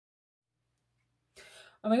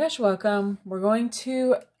Oh my gosh, welcome. We're going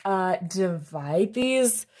to divide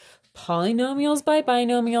these polynomials by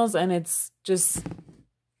binomials, and it's just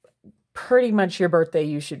pretty much your birthday.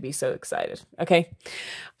 You should be so excited. Okay.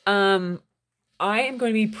 I am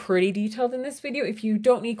going to be pretty detailed in this video. If you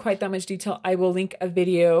don't need quite that much detail, I will link a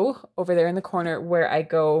video over there in the corner where I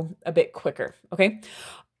go a bit quicker. Okay.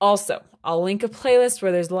 Also, I'll link a playlist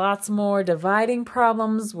where there's lots more dividing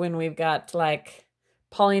problems when we've got like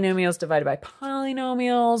polynomials divided by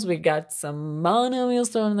polynomials. We've got some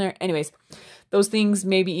monomials thrown in there. Anyways, those things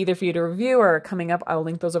may be either for you to review or are coming up. I'll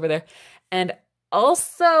link those over there. And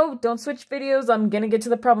also, don't switch videos. I'm going to get to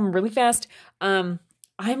the problem really fast.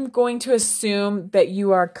 I'm going to assume that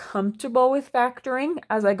you are comfortable with factoring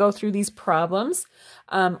as I go through these problems.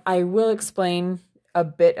 I will explain a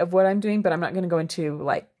bit of what I'm doing, but I'm not going to go into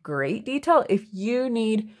like great detail. If you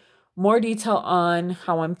need more detail on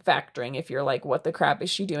how I'm factoring, if you're like, what the crap is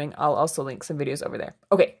she doing, I'll also link some videos over there.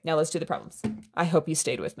 Okay, now let's do the problems. I hope you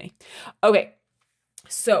stayed with me. Okay,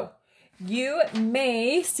 so you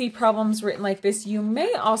may see problems written like this. You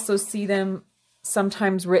may also see them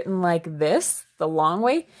sometimes written like this, the long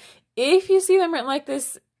way. If you see them written like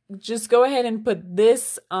this, just go ahead and put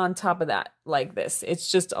this on top of that, like this. It's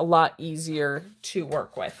just a lot easier to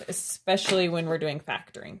work with, especially when we're doing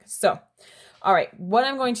factoring. So, all right, what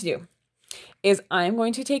I'm going to do is I'm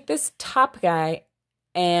going to take this top guy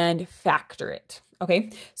and factor it.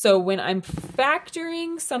 Okay, so when I'm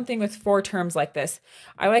factoring something with 4 terms like this,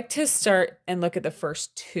 I like to start and look at the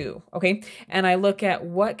first 2, okay? And I look at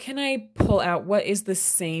what can I pull out, what is the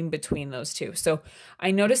same between those 2. So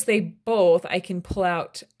I notice I can pull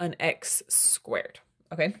out an x squared,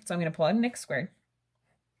 okay? So I'm gonna pull out an x squared.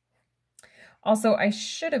 Also, I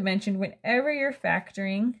should have mentioned whenever you're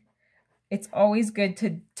factoring, it's always good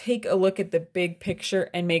to take a look at the big picture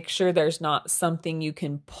and make sure there's not something you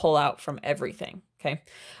can pull out from everything, okay?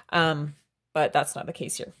 But that's not the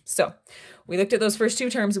case here. So we looked at those first 2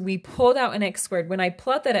 terms. We pulled out an x squared. When I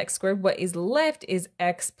pull out that x squared, what is left is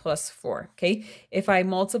x plus 4, okay? If I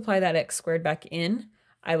multiply that x squared back in,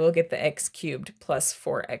 I will get the x cubed plus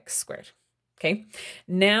 4x squared, okay?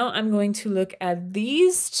 Now I'm going to look at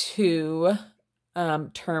these 2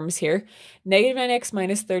 terms here, negative 9x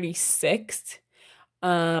minus 36.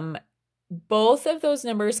 Both of those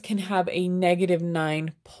numbers can have a negative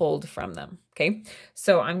 9 pulled from them, okay?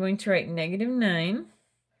 So I'm going to write negative 9.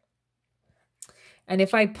 And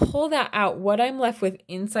if I pull that out, what I'm left with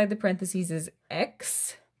inside the parentheses is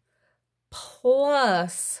x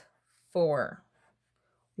plus 4.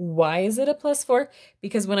 Why is it a plus 4?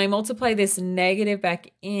 Because when I multiply this negative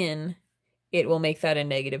back in, it will make that a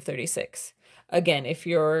negative 36. Again, if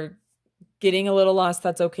you're getting a little lost,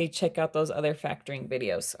 that's okay. Check out those other factoring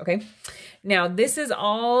videos, okay? Now, this is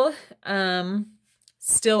all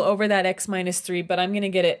still over that x minus 3, but I'm going to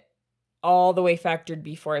get it all the way factored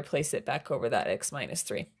before I place it back over that x minus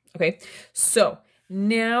 3, okay? So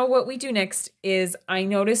now what we do next is I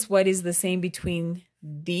notice what is the same between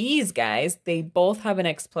these guys. They both have an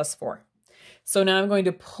x plus 4. So now I'm going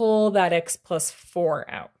to pull that x plus 4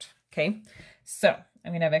 out, okay? So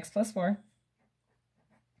I'm going to have x plus 4.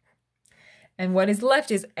 And what is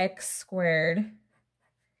left is x squared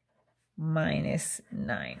minus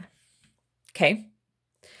 9. Okay.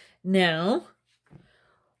 Now,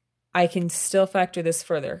 I can still factor this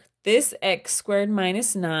further. This x squared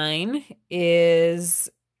minus 9 is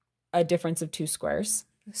a difference of 2 squares.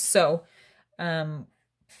 So,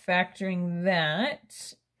 factoring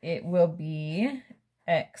that, it will be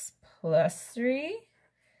x plus 3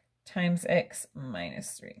 times x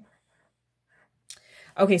minus 3.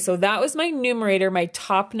 Okay, so that was my numerator, my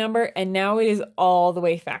top number, and now it is all the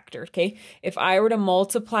way factored, okay? If I were to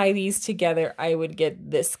multiply these together, I would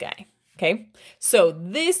get this guy, okay? So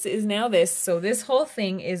this is now this, so this whole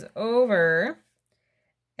thing is over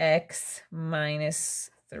x minus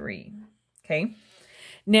 3, okay?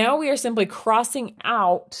 Now we are simply crossing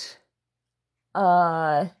out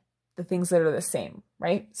the things that are the same,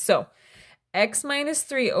 right? So x minus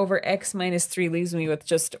 3 over x minus 3 leaves me with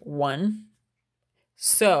just 1.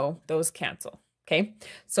 So those cancel, okay?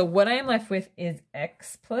 So what I am left with is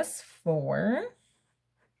x plus 4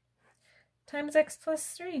 times x plus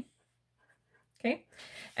 3, okay?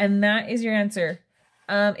 And that is your answer.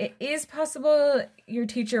 It is possible your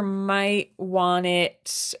teacher might want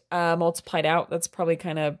it multiplied out. That's probably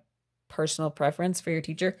kind of personal preference for your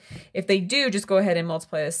teacher. If they do, just go ahead and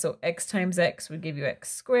multiply this. So x times x would give you x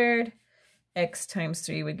squared. X times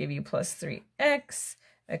 3 would give you plus 3x.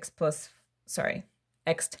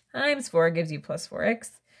 X times 4 gives you plus 4x.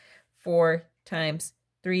 4 times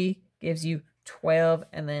 3 gives you 12.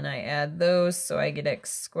 And then I add those, so I get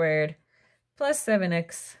x squared plus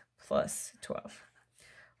 7x plus 12.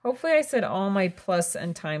 Hopefully I said all my plus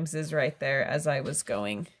and times is right there as I was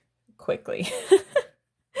going quickly.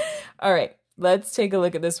 All right, let's take a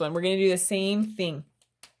look at this one. We're going to do the same thing.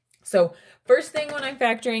 So first thing when I'm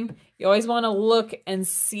factoring, you always want to look and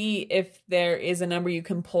see if there is a number you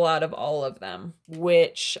can pull out of all of them,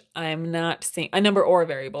 which I'm not seeing, a number or a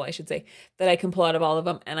variable, I should say, that I can pull out of all of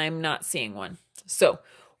them, and I'm not seeing one. So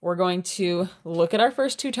we're going to look at our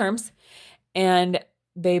first two terms, and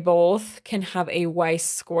they both can have a y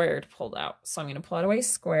squared pulled out. So I'm going to pull out a y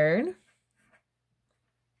squared.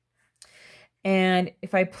 And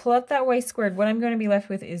if I pull out that y squared, what I'm going to be left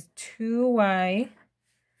with is 2y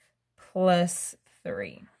plus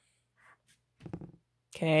 3.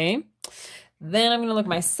 Okay. Then I'm going to look at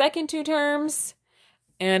my second two terms,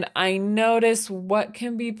 and I notice what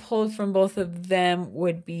can be pulled from both of them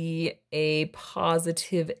would be a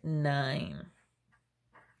positive 9.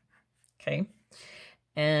 Okay.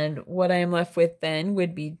 And what I am left with then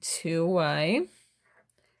would be 2y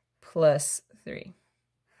plus 3.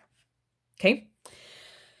 Okay.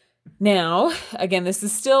 Now, again, this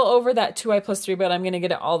is still over that 2y plus 3, but I'm going to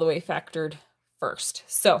get it all the way factored first.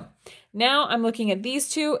 So now I'm looking at these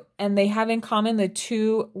two, and they have in common the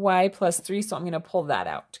 2y plus 3, so I'm going to pull that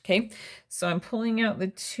out. Okay. So I'm pulling out the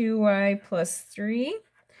 2y plus 3.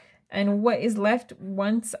 And what is left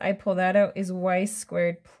once I pull that out is y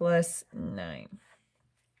squared plus 9.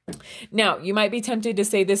 Now, you might be tempted to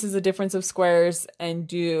say this is a difference of squares and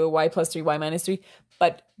do y plus 3, y minus 3,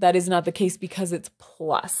 but that is not the case because it's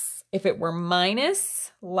plus. If it were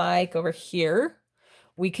minus, like over here,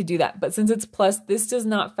 we could do that. But since it's plus, this does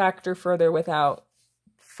not factor further without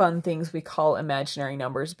fun things we call imaginary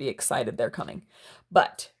numbers. Be excited, they're coming.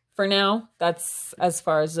 But for now, that's as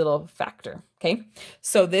far as it'll factor, okay?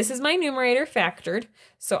 So this is my numerator factored.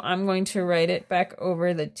 So I'm going to write it back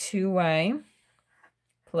over the 2y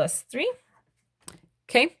plus 3.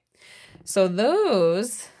 Okay, so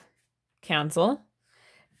those cancel,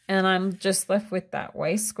 and I'm just left with that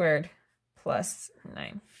y squared plus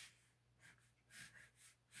 9.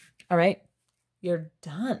 All right, you're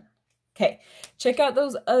done. Okay, check out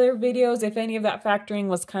those other videos if any of that factoring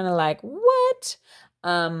was kind of like, what?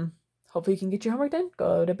 Hopefully you can get your homework done.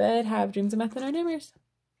 Go to bed, have dreams of math and our nightmares.